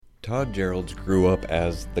Todd Gerelds grew up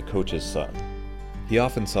as the coach's son. He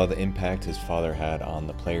often saw the impact his father had on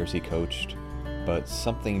the players he coached, but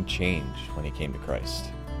something changed when he came to Christ.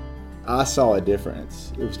 I saw a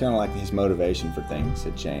difference. It was kind of like his motivation for things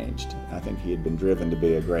had changed. I think he had been driven to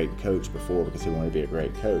be a great coach before because he wanted to be a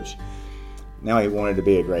great coach. Now he wanted to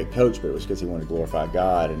be a great coach, but it was because he wanted to glorify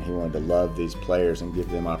God and he wanted to love these players and give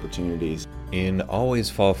them opportunities. In Always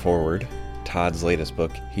Fall Forward, Todd's latest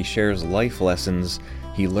book, he shares life lessons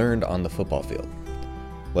he learned on the football field.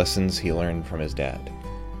 Lessons he learned from his dad.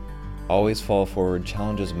 Always Fall Forward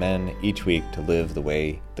challenges men each week to live the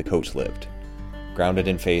way the coach lived, grounded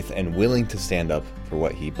in faith and willing to stand up for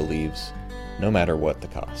what he believes, no matter what the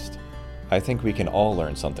cost. I think we can all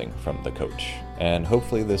learn something from the coach, and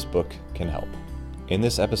hopefully this book can help. In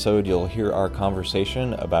this episode, you'll hear our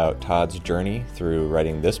conversation about Todd's journey through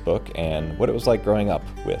writing this book and what it was like growing up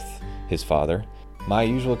with his father. My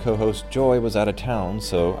usual co-host Joy was out of town,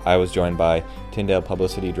 so I was joined by Tyndale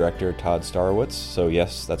Publicity Director Todd Starowitz. So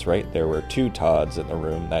yes, that's right, there were two Todds in the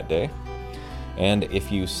room that day. And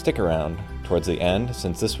if you stick around towards the end,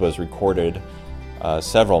 since this was recorded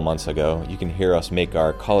several months ago, you can hear us make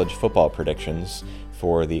our college football predictions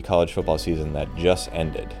for the college football season that just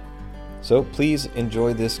ended. So please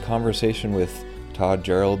enjoy this conversation with Todd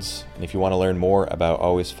Gerelds. And if you want to learn more about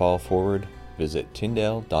Always Fall Forward, visit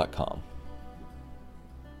Tyndale.com.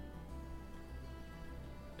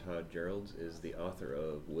 Todd Gerelds is the author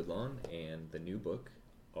of Woodlawn and the new book,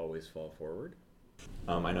 Always Fall Forward.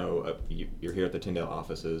 I know you're here at the Tyndale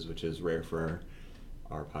offices, which is rare for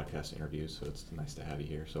our podcast interviews, so it's nice to have you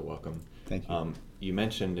here, so welcome. Thank you. You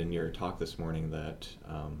mentioned in your talk this morning that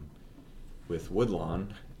with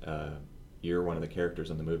Woodlawn, you're one of the characters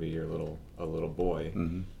in the movie, you're a little boy.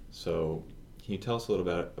 Mm-hmm. So can you tell us a little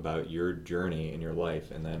bit about your journey in your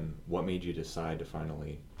life, and then what made you decide to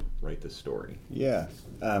finally write this story? Yeah.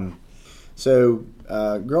 So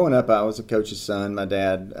growing up, I was a coach's son. My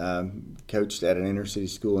dad coached at an inner city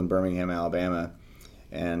school in Birmingham, Alabama,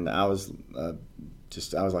 and I was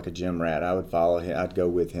like a gym rat. I would follow him. I'd go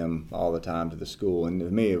with him all the time to the school. And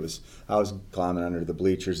to me, I was climbing under the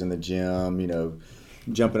bleachers in the gym,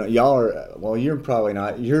 jumping. You're probably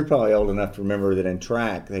not. You're probably old enough to remember that in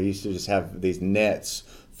track they used to just have these nets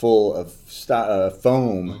full of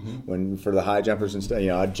foam for the high jumpers and stuff.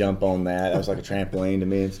 I'd jump on that. It was like a trampoline to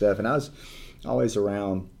me and stuff. And I was always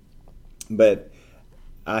around. But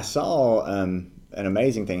I saw an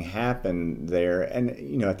amazing thing happen there. And,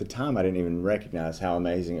 at the time I didn't even recognize how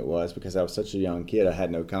amazing it was because I was such a young kid. I had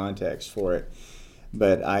no context for it.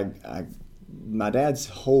 But my dad's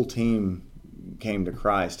whole team came to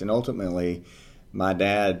Christ. And ultimately, my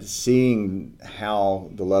dad, seeing how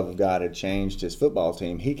the love of God had changed his football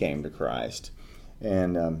team, he came to Christ.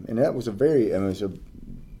 And that was it was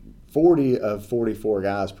 40 of 44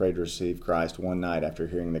 guys prayed to receive Christ one night after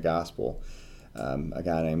hearing the gospel. A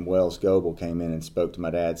guy named Wells Goebel came in and spoke to my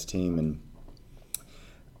dad's team, and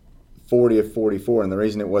 40 of 44, and the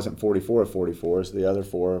reason it wasn't 44 of 44 is the other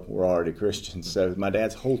four were already Christians. So my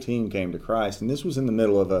dad's whole team came to Christ, and this was in the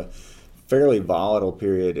middle of a fairly volatile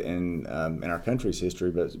period in our country's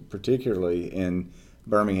history, but particularly in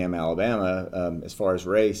Birmingham, Alabama, as far as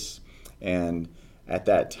race. And at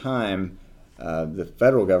that time, the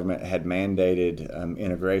federal government had mandated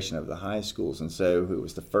integration of the high schools, and so it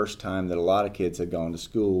was the first time that a lot of kids had gone to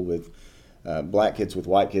school with black kids with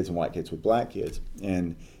white kids and white kids with black kids.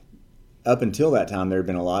 And up until that time, there had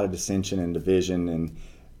been a lot of dissension and division and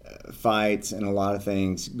fights and a lot of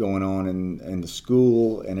things going on in the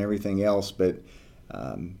school and everything else, but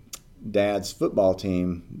Dad's football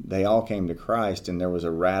team, they all came to Christ, and there was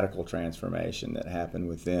a radical transformation that happened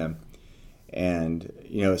with them. And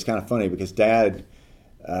it's kind of funny because Dad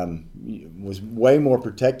was way more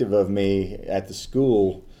protective of me at the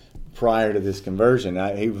school prior to this conversion.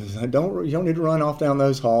 He was, you don't need to run off down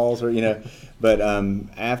those halls, But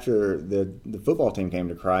after the football team came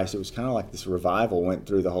to Christ, it was kind of like this revival went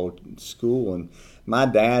through the whole school. And my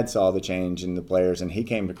dad saw the change in the players, and he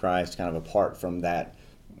came to Christ kind of apart from that,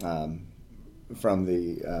 from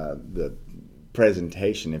the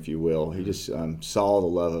presentation, if you will. He just saw the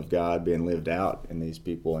love of God being lived out in these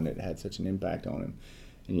people, and it had such an impact on him.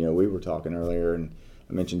 And we were talking earlier, and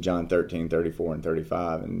I mentioned John 13:34 and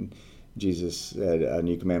 35, and Jesus said, "A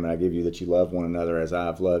new commandment I give you, that you love one another as I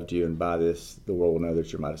have loved you, and by this the world will know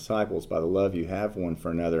that you're my disciples, by the love you have one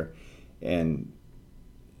for another." And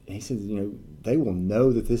he said, they will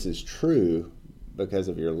know that this is true because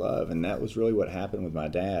of your love. And that was really what happened with my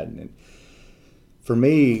dad. And for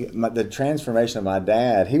me, the transformation of my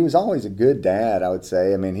dad, he was always a good dad, I would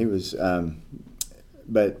say. I mean, he was,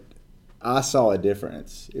 but I saw a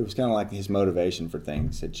difference. It was kind of like his motivation for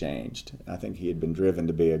things had changed. I think he had been driven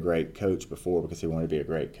to be a great coach before because he wanted to be a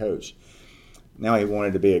great coach. Now he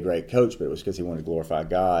wanted to be a great coach, but it was because he wanted to glorify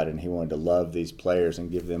God, and he wanted to love these players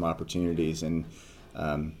and give them opportunities. And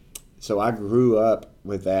so I grew up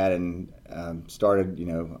with that and started,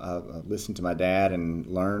 I listened to my dad and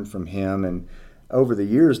learned from him. And over the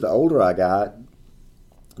years, the older I got,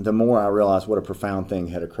 the more I realized what a profound thing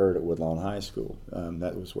had occurred at Woodlawn High School.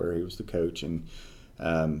 That was where he was the coach, and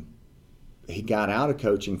he got out of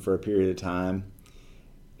coaching for a period of time.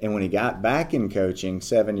 And when he got back in coaching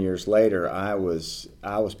 7 years later, I was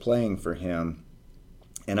playing for him,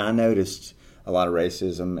 and I noticed a lot of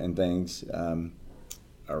racism and things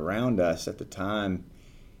around us at the time,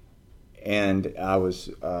 and I was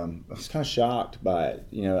kind of shocked by it.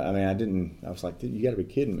 I was like, you got to be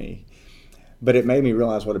kidding me. But it made me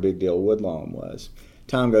realize what a big deal Woodlawn was.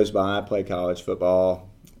 Time goes by, I play college football,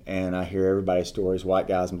 and I hear everybody's stories, white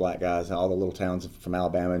guys and black guys, all the little towns from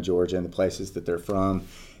Alabama and Georgia and the places that they're from,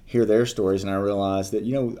 hear their stories, and I realized that,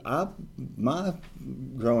 my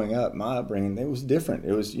growing up, my upbringing, it was different.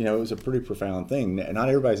 It was, it was a pretty profound thing. Not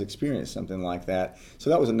everybody's experienced something like that.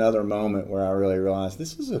 So that was another moment where I really realized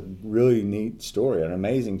this is a really neat story, an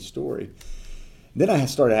amazing story. Then I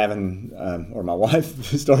started having, or my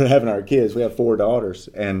wife started having our kids. We have 4 daughters,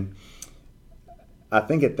 and I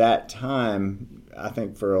think at that time,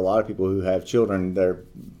 for a lot of people who have children, their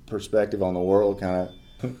perspective on the world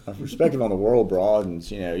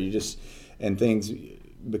broadens. And things,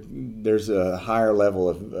 there's a higher level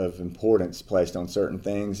of importance placed on certain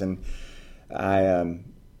things, and I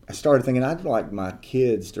started thinking I'd like my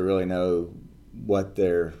kids to really know what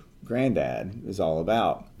their granddad is all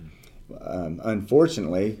about.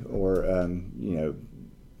 Unfortunately, or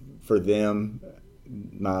for them,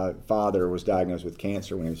 my father was diagnosed with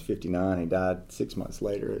cancer when he was 59. He died 6 months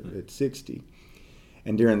later at 60.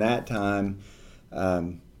 And during that time,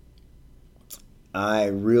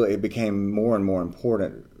 it became more and more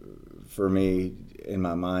important for me in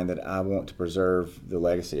my mind that I want to preserve the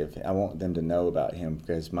legacy of him. I want them to know about him,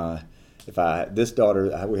 because we had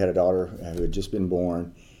a daughter who had just been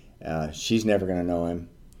born. She's never going to know him.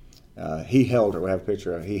 He held her. We have a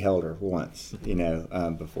picture of. He held her once,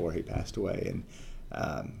 before he passed away,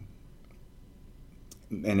 and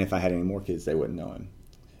if I had any more kids, they wouldn't know him.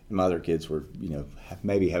 My other kids were,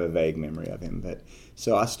 maybe have a vague memory of him. But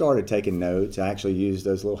so I started taking notes. I actually used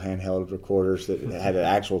those little handheld recorders that had an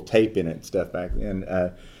actual tape in it and stuff back then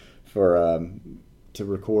to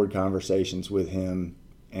record conversations with him,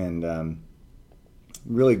 and I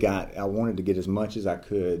wanted to get as much as I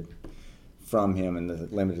could from him in the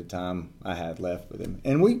limited time I had left with him.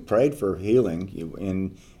 And we prayed for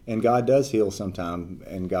healing, and God does heal sometime,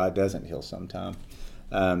 and God doesn't heal sometime.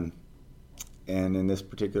 And in this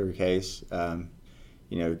particular case, Dad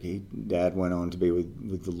went on to be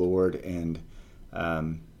with the Lord, and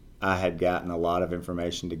I had gotten a lot of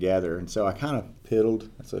information together, and so I kind of piddled.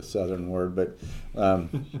 That's a southern word, but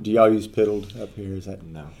do y'all use piddled up here? Is that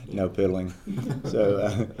no piddling?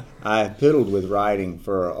 So I piddled with writing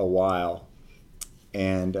for a while,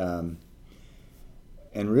 and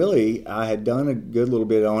really I had done a good little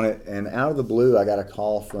bit on it, and out of the blue I got a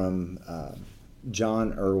call from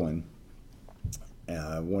John Irwin.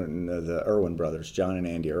 One of the Irwin brothers, John and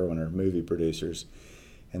Andy Irwin, are movie producers,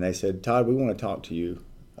 and they said, "Todd, we want to talk to you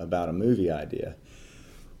about a movie idea."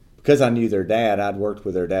 Because I knew their dad, I'd worked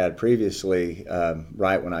with their dad previously,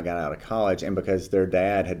 right when I got out of college, and because their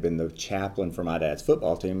dad had been the chaplain for my dad's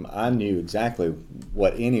football team, I knew exactly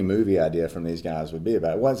what any movie idea from these guys would be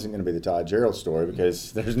about. It wasn't going to be the Todd Gerelds story,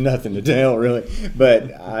 because there's nothing to tell, really,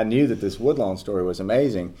 but I knew that this Woodlawn story was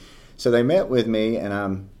amazing. So they met with me,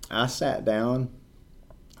 and I sat down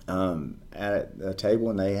at a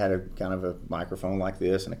table, and they had a kind of a microphone like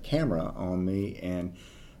this and a camera on me, and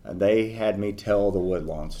they had me tell the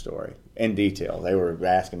Woodlawn story in detail. They were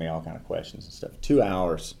asking me all kind of questions and stuff. 2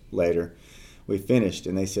 hours later, we finished,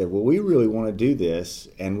 and they said, "Well, we really want to do this,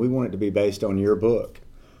 and we want it to be based on your book."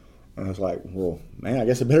 And I was like, "Well, man, I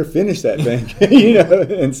guess I better finish that thing,"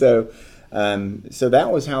 And so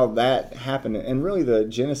that was how that happened. And really, the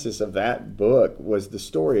genesis of that book was the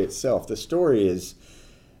story itself. The story is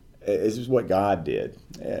what God did.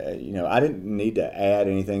 I didn't need to add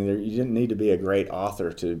anything there. You didn't need to be a great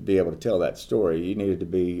author to be able to tell that story. You needed to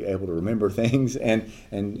be able to remember things and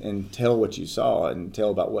tell what you saw and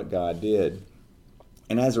tell about what God did.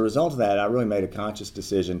 And as a result of that, I really made a conscious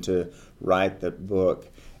decision to write the book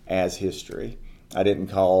as history. I didn't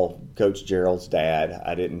call Coach Gerald's dad.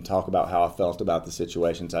 I didn't talk about how I felt about the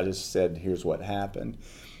situations. I just said, here's what happened.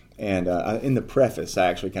 And in the preface, I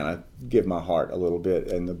actually kind of give my heart a little bit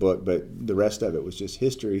in the book, but the rest of it was just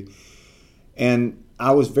history. And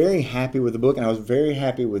I was very happy with the book, and I was very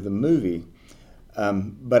happy with the movie.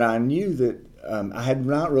 But I knew that I had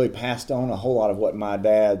not really passed on a whole lot of what my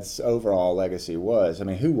dad's overall legacy was. I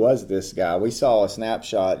mean, who was this guy? We saw a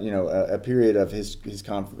snapshot, a period of his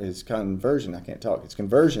conversion. I can't talk. His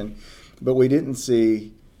conversion, but we didn't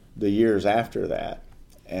see the years after that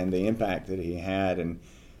and the impact that he had. And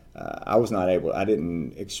I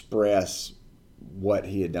didn't express what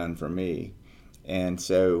he had done for me. And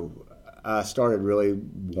so I started really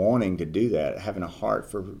wanting to do that, having a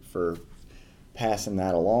heart for passing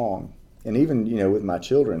that along. And even, with my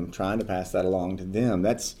children, trying to pass that along to them.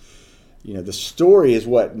 That's, the story is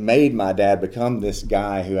what made my dad become this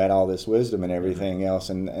guy who had all this wisdom and everything else.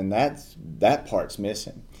 And that part's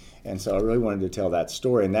missing. And so I really wanted to tell that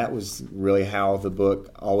story. And that was really how the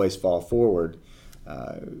book Always Fall Forward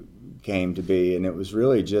came to be. And it was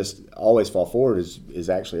really just, Always Fall Forward is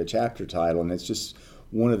actually a chapter title. And it's just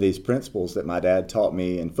one of these principles that my dad taught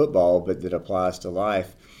me in football, but that applies to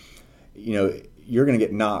life. You're going to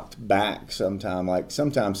get knocked back sometime. Like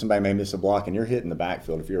sometimes somebody may miss a block and you're hitting the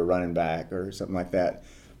backfield if you're a running back or something like that.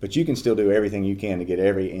 But you can still do everything you can to get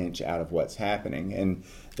every inch out of what's happening. And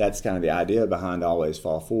that's kind of the idea behind Always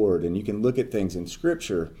Fall Forward. And you can look at things in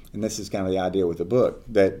Scripture, and this is kind of the idea with the book,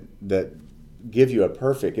 that give you a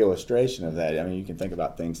perfect illustration of that. I mean, you can think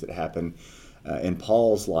about things that happen in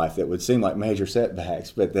Paul's life that would seem like major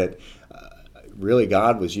setbacks, but that really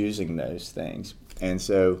God was using those things. And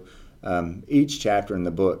so each chapter in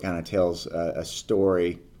the book kind of tells a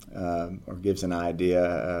story or gives an idea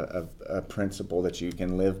of a principle that you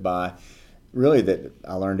can live by, really that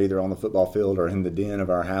I learned either on the football field or in the den of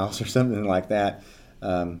our house or something like that,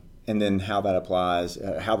 and then how that applies,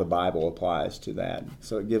 how the Bible applies to that.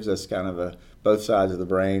 So it gives us kind of both sides of the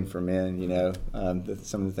brain for men,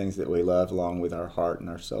 some of the things that we love along with our heart and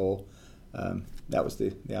our soul. That was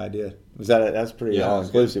the idea. That's pretty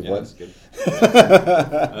all-inclusive, wasn't it?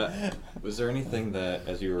 Good. Was there anything that,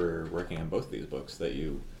 as you were working on both these books, that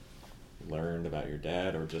you learned about your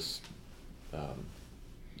dad, or just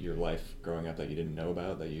your life growing up that you didn't know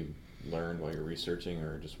about, that you learned while you're researching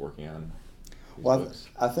or just working on these books?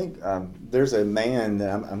 I think there's a man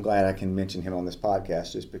that I'm glad I can mention him on this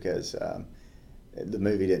podcast, just because the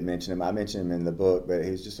movie didn't mention him. I mentioned him in the book, but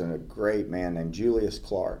he's just a great man named Julius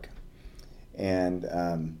Clark. And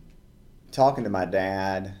talking to my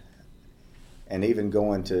dad, and even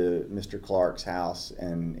going to Mr. Clark's house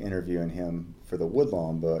and interviewing him for the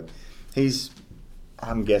Woodlawn book,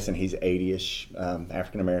 I'm guessing he's 80-ish,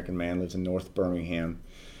 African-American man, lives in North Birmingham,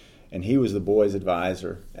 and he was the boys'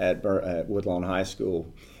 advisor at Woodlawn High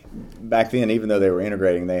School. Back then, even though they were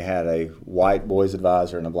integrating, they had a white boys'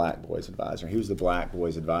 advisor and a black boys' advisor. He was the black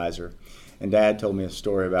boys' advisor. And Dad told me a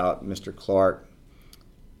story about Mr. Clark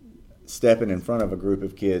stepping in front of a group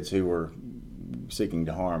of kids who were seeking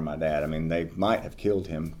to harm my dad. I mean, they might have killed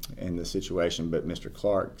him in the situation, but Mr.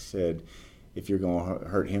 Clark said, if you're going to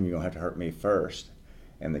hurt him, you're going to have to hurt me first.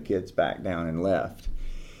 And the kids backed down and left.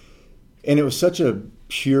 And it was such a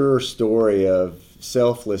pure story of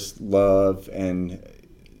selfless love. And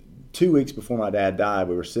 2 weeks before my dad died,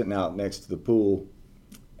 we were sitting out next to the pool.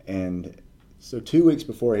 And so 2 weeks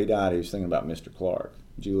before he died, he was thinking about Mr. Clark,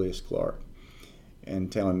 Julius Clark,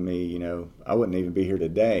 and telling me, I wouldn't even be here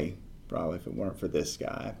today, probably, if it weren't for this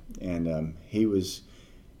guy. And he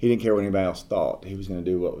didn't care what anybody else thought. He was going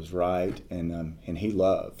to do what was right, and he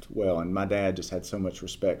loved well. And my dad just had so much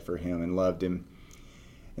respect for him and loved him.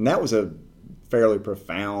 And that was a fairly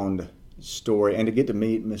profound story. And to get to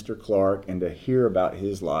meet Mr. Clark and to hear about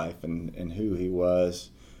his life and who he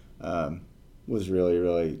was really,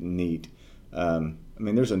 really neat.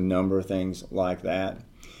 There's a number of things like that.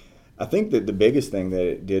 I think that the biggest thing that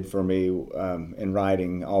it did for me in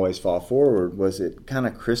writing Always Fall Forward was it kind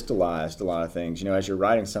of crystallized a lot of things. As you're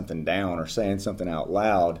writing something down or saying something out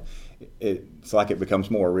loud, it's like it becomes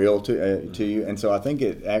more real to you. And so I think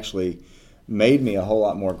it actually made me a whole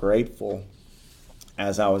lot more grateful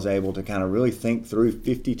as I was able to kind of really think through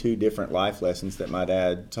 52 different life lessons that my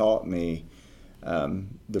dad taught me,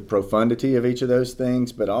 the profundity of each of those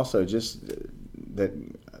things, but also just that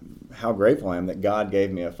how grateful I am that God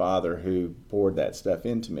gave me a father who poured that stuff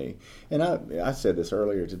into me. And I said this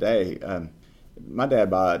earlier today, my dad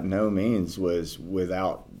by no means was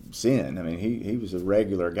without sin. I mean, he was a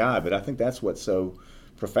regular guy, but I think that's what's so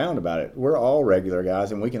profound about it. We're all regular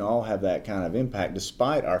guys, and we can all have that kind of impact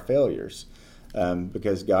despite our failures,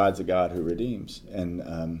 because God's a God who redeems. And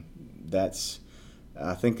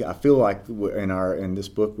I feel like in this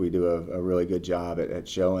book we do a really good job at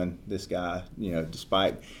showing this guy,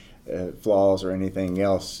 despite flaws or anything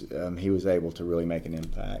else, he was able to really make an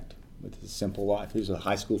impact with his simple life. He was a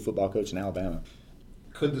high school football coach in Alabama.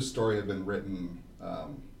 Could the story have been written,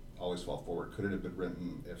 Always Fall Forward, could it have been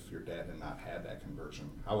written if your dad had not had that conversion?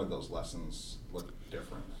 How would those lessons look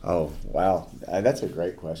different? Oh, wow. That's a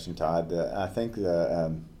great question, Todd. I think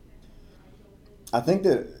that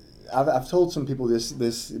I've told some people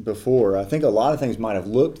this before. I think a lot of things might have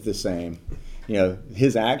looked the same.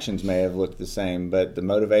 His actions may have looked the same, but the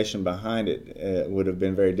motivation behind it would have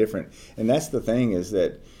been very different. And that's the thing, is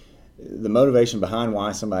that the motivation behind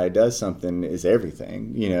why somebody does something is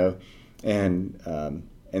everything,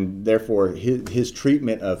 and therefore his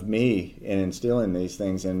treatment of me and instilling these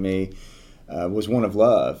things in me was one of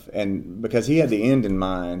love, and because he had the end in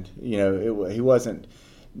mind. He wasn't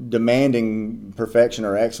demanding perfection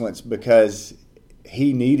or excellence because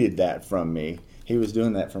he needed that from me. He was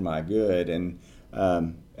doing that for my good, and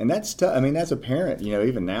that's tough. I mean, as a parent,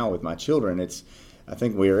 even now with my children, I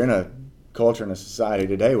think we are in a culture and a society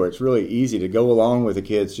today where it's really easy to go along with the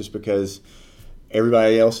kids just because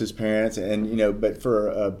everybody else's parents, and but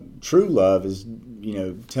for true love is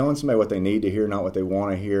telling somebody what they need to hear, not what they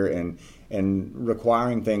want to hear, and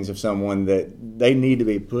requiring things of someone that they need to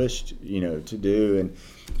be pushed to do.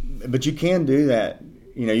 But you can do that.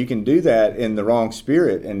 You can do that in the wrong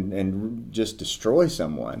spirit and just destroy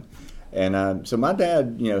someone. And so my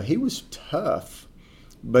dad, he was tough,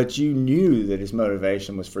 but you knew that his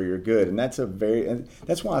motivation was for your good. And that's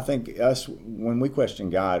why I think us, when we question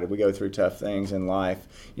God, we go through tough things in life.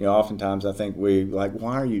 Oftentimes I think we like,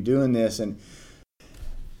 why are you doing this? And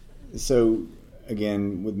so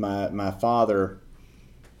again, with my father,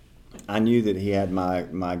 I knew that he had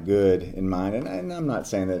my good in mind, and I'm not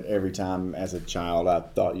saying that every time as a child I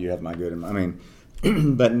thought you have my good in mind. I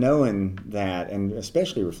mean, but knowing that, and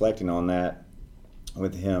especially reflecting on that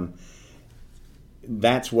with him,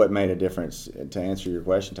 that's what made a difference. To answer your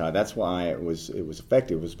question, Todd, that's why it was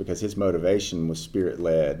effective, was because his motivation was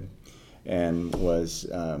spirit-led and was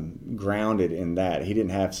grounded in that. He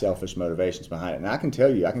didn't have selfish motivations behind it. And I can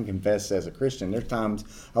tell you, I can confess as a Christian, there's times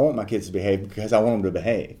I want my kids to behave because I want them to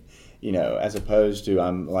behave. As opposed to,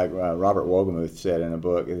 I'm like Robert Wohlgemuth said in a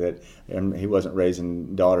book, that he wasn't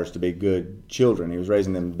raising daughters to be good children. He was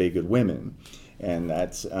raising them to be good women. And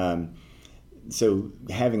that's so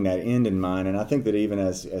having that end in mind. And I think that even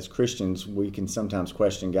as Christians, we can sometimes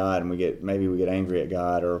question God, and we get angry at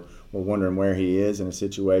God, or we're wondering where He is in a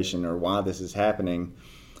situation or why this is happening.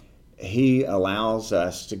 He allows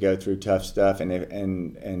us to go through tough stuff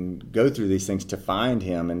and go through these things to find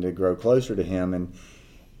Him and to grow closer to Him.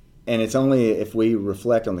 And it's only if we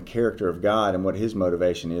reflect on the character of God and what His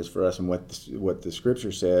motivation is for us, and what the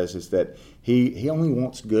Scripture says is that He only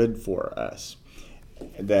wants good for us,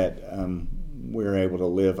 that we're able to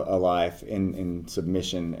live a life in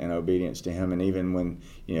submission and obedience to Him. And even when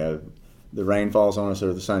the rain falls on us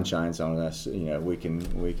or the sun shines on us, we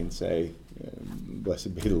can say,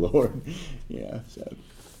 "Blessed be the Lord." So.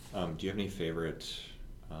 Do you have any favorite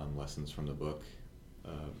lessons from the book?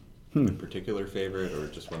 A particular favorite, or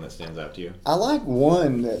just one that stands out to you? I like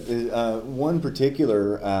one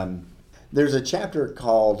particular. There's a chapter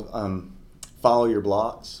called "Follow Your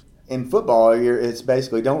Blocks." In football, it's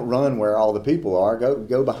basically don't run where all the people are.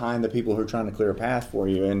 Go behind the people who are trying to clear a path for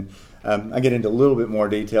you. And I get into a little bit more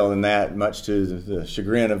detail than that, much to the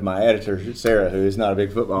chagrin of my editor, Sarah, who is not a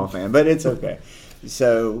big football fan, but it's okay.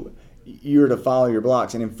 So you're to follow your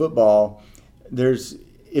blocks. And in football,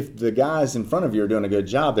 if the guys in front of you are doing a good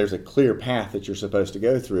job, there's a clear path that you're supposed to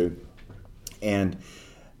go through. And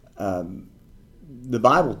the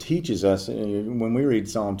Bible teaches us, when we read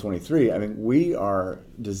Psalm 23, I mean, we are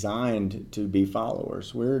designed to be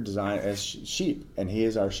followers. We're designed as sheep, and He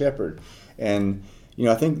is our shepherd. And,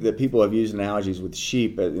 I think that people have used analogies with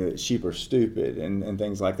sheep. Sheep are stupid and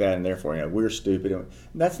things like that, and therefore, we're stupid.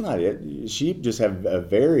 That's not it. Sheep just have a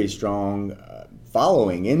very strong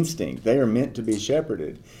following instinct. They are meant to be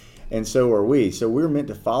shepherded, and so are we. So we're meant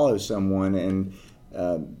to follow someone, and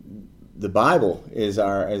the Bible is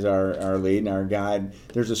our lead and our guide.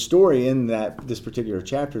 There's a story in this particular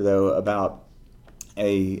chapter, though, about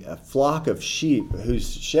a flock of sheep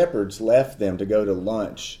whose shepherds left them to go to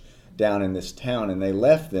lunch down in this town, and they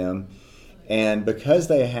left them, and because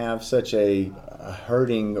they have such a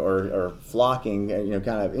herding or flocking,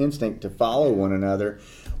 kind of instinct to follow one another,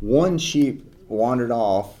 one sheep wandered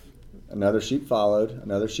off, another sheep followed,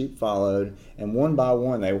 and one by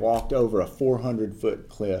one they walked over a 400-foot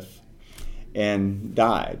cliff and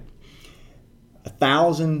died.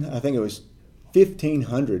 1,000, I think it was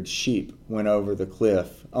 1,500 sheep went over the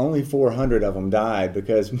cliff. Only 400 of them died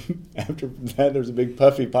because after that there was a big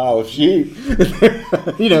puffy pile of sheep.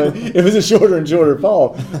 It was a shorter and shorter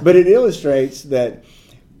fall. But it illustrates that,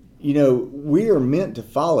 we are meant to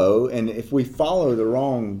follow, and if we follow the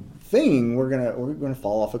wrong thing, we're gonna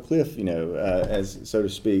fall off a cliff, as so to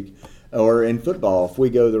speak. Or in football, if we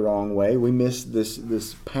go the wrong way, we miss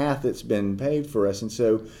this path that's been paved for us, and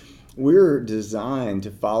so we're designed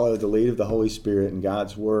to follow the lead of the Holy Spirit and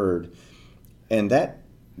God's Word, and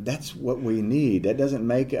that's what we need. That doesn't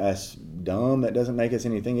make us dumb. That doesn't make us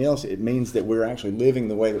anything else. It means that we're actually living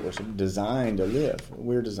the way that we're designed to live.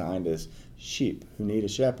 We're designed as sheep who need a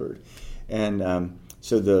shepherd, and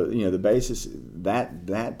so the basis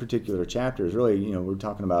that particular chapter is really we're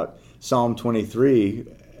talking about Psalm 23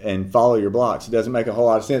 and follow your blocks. It doesn't make a whole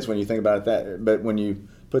lot of sense when you think about it but when you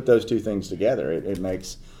put those two things together, it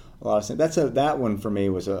makes a lot of sense. That one for me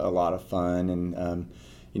was a lot of fun, and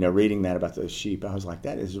reading that about those sheep, I was like,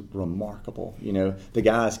 that is remarkable. The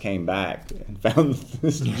guys came back and found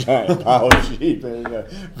this giant pile of sheep, and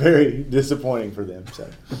very disappointing for them. So,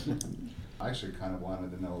 I actually kind of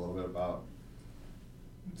wanted to know a little bit about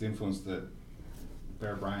the influence that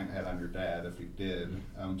Bear Bryant had on your dad, if he did,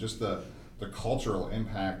 just the cultural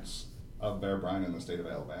impacts of Bear Bryant in the state of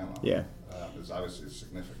Alabama. Yeah, is obviously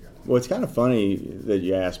significant. Well, it's kind of funny that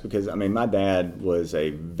you asked because, my dad was a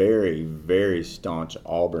very, very staunch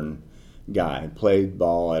Auburn guy. Played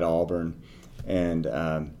ball at Auburn, and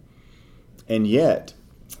yet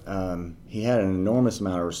he had an enormous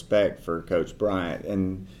amount of respect for Coach Bryant.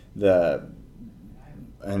 And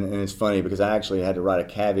it's funny because I actually had to write a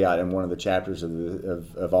caveat in one of the chapters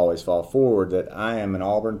of Always Fall Forward that I am an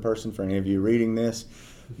Auburn person for any of you reading this.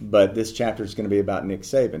 But this chapter is going to be about Nick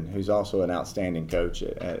Saban, who's also an outstanding coach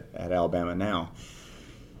at Alabama now.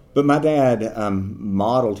 But my dad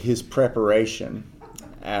modeled his preparation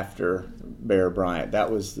after Bear Bryant.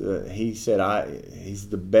 That was he said he's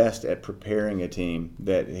the best at preparing a team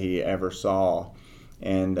that he ever saw.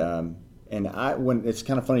 And when it's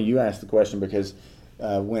kind of funny you asked the question because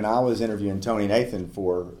when I was interviewing Tony Nathan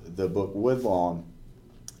for the book Woodlawn,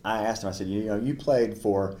 I asked him. I said, you played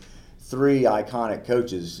for 3 iconic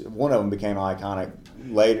coaches. One of them became iconic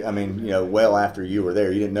later. Well after you were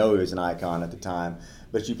there. You didn't know he was an icon at the time,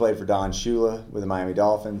 but you played for Don Shula with the Miami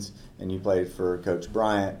Dolphins, and you played for Coach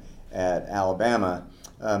Bryant at Alabama.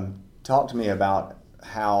 Talk to me about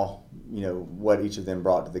how what each of them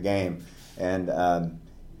brought to the game. And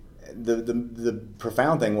the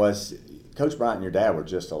profound thing was Coach Bryant and your dad were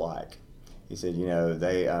just alike. He said,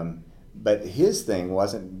 but his thing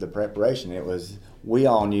wasn't the preparation. It was we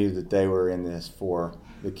all knew that they were in this for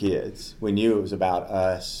the kids. We knew it was about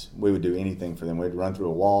us. We would do anything for them. We'd run through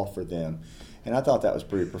a wall for them. And I thought that was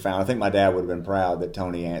pretty profound. I think my dad would have been proud that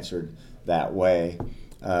Tony answered that way.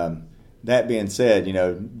 That being said,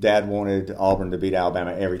 Dad wanted Auburn to beat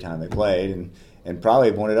Alabama every time they played, and probably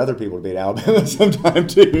wanted other people to beat Alabama sometime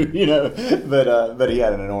too, But he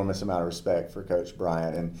had an enormous amount of respect for Coach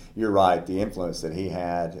Bryant, and you're right, the influence that he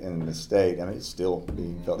had in the state. it's still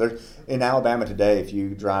being felt. In Alabama today, if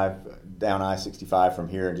you drive down I-65 from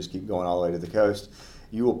here and just keep going all the way to the coast,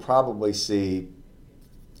 you will probably see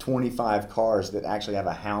 25 cars that actually have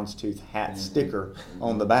a houndstooth hat sticker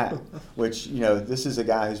on the back, which, this is a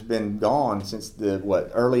guy who's been gone since the,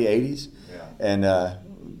 early 80s? Yeah. And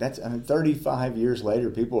that's 35 years later,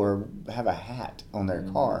 people have a hat on their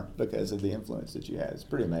car because of the influence that you had. It's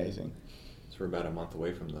pretty amazing. So we're about a month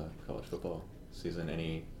away from the college football season.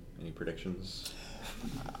 Any predictions?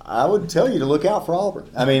 I would tell you to look out for Auburn.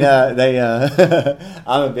 I'm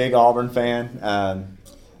a big Auburn fan.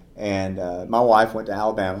 And my wife went to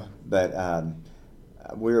Alabama, but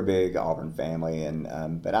we're a big Auburn family.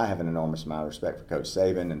 But I have an enormous amount of respect for Coach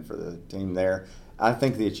Saban and for the team there. I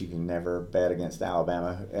think that you can never bet against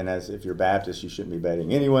Alabama, and if you're Baptist, you shouldn't be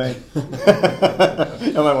betting anyway.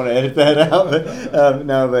 I might want to edit that out,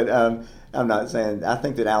 but I'm not saying. I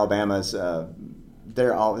think that Alabama's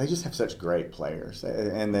they just have such great players,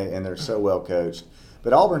 and they're so well coached.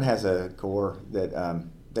 But Auburn has a core that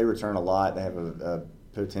they return a lot. They have a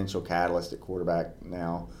potential catalyst at quarterback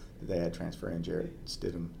now. They had transfer in Jarrett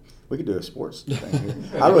Stidham. We could do a sports thing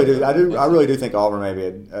here. I really do think Auburn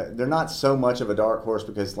maybe they're not so much of a dark horse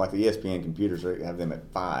because like the ESPN computers have them at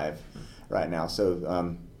 5 right now.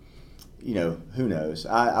 So who knows?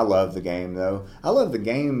 I love the game though. I love the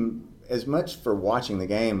game as much for watching the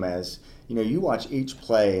game as you watch each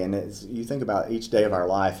play and you think about each day of our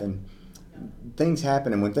life and things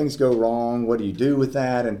happen, and when things go wrong, what do you do with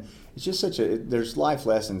that? And it's just there's life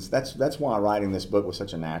lessons. That's why writing this book was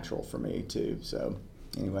such a natural for me too. So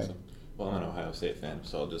anyway. Well, I'm an Ohio State fan,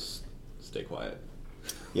 so I'll just stay quiet.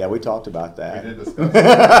 Yeah, we talked about that. We did discuss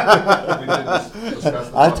that. We did discuss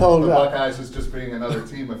the Buckeyes as just being another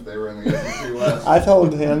team if they were in the SEC West. I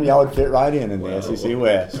told him y'all would fit right in the Well, SEC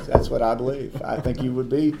West. That's what I believe. I think you'd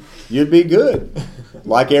be good,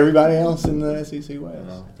 like everybody else in the SEC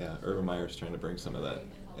West. Yeah, Urban Meyer's trying to bring some of that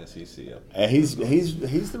SEC up. And he's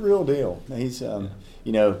the real deal. He's you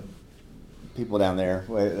know, people down there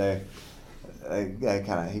he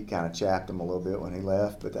kind of chapped him a little bit when he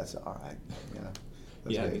left, but that's all right. You know.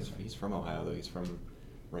 Yeah, he's from Ohio, though. He's from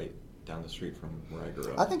right down the street from where I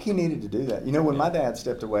grew up. I think he needed to do that. You know, when my dad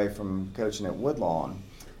stepped away from coaching at Woodlawn,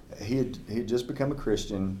 he had just become a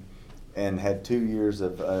Christian and had 2 years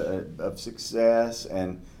of success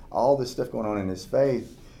and all this stuff going on in his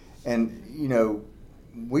faith. And, you know,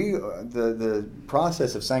 the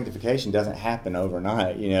process of sanctification doesn't happen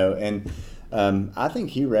overnight, you know. And I think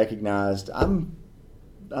he recognized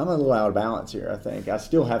I'm a little out of balance here, I think. I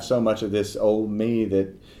still have so much of this old me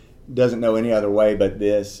that doesn't know any other way but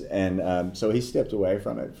this. And so he stepped away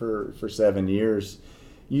from it for 7 years.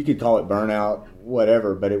 You could call it burnout,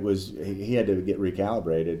 whatever, but he had to get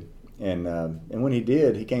recalibrated. And when he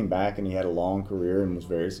did, he came back and he had a long career and was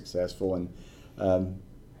very successful. And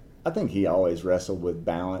I think he always wrestled with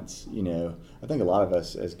balance. You know, I think a lot of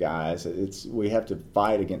us as guys, we have to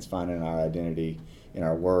fight against finding our identity in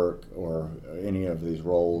our work or any of these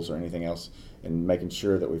roles or anything else, and making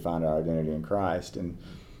sure that we find our identity in Christ. And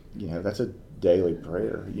you know, that's a daily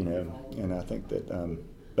prayer. You know, and I think that.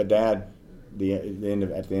 But Dad, at the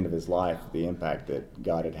end of his life, the impact that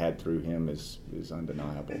God had through him is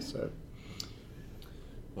undeniable. So.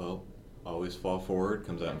 Well, Always Fall Forward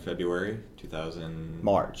comes out in February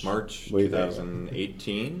March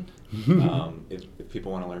 2018. If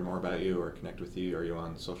people want to learn more about you or connect with you, are you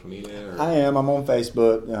on social media? Or? I am. I'm on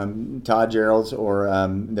Facebook, Todd Gerelds, or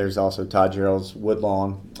there's also Todd Gerelds,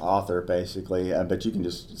 Woodlawn author, basically. But you can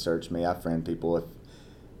just search me. I friend people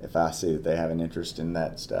if I see that they have an interest in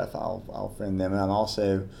that stuff. I'll friend them. And I'm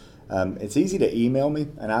also. It's easy to email me,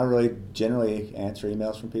 and I really generally answer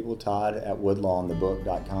emails from people,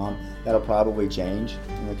 Todd@woodlawnthebook.com. That'll probably change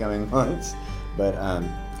in the coming months, but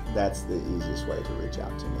that's the easiest way to reach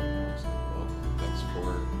out to me. Well, thanks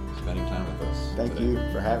for spending time with us. Thank you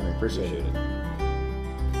for having me. Appreciate it.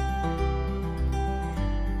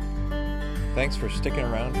 Thanks for sticking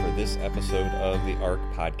around for this episode of the ARC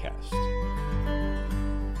Podcast.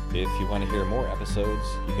 If you want to hear more episodes,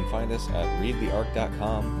 you can find us at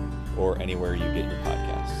readthearc.com or anywhere you get your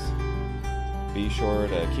podcasts. Be sure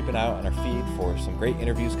to keep an eye out on our feed for some great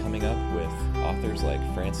interviews coming up with authors like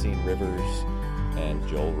Francine Rivers and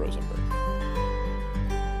Joel Rosenberg.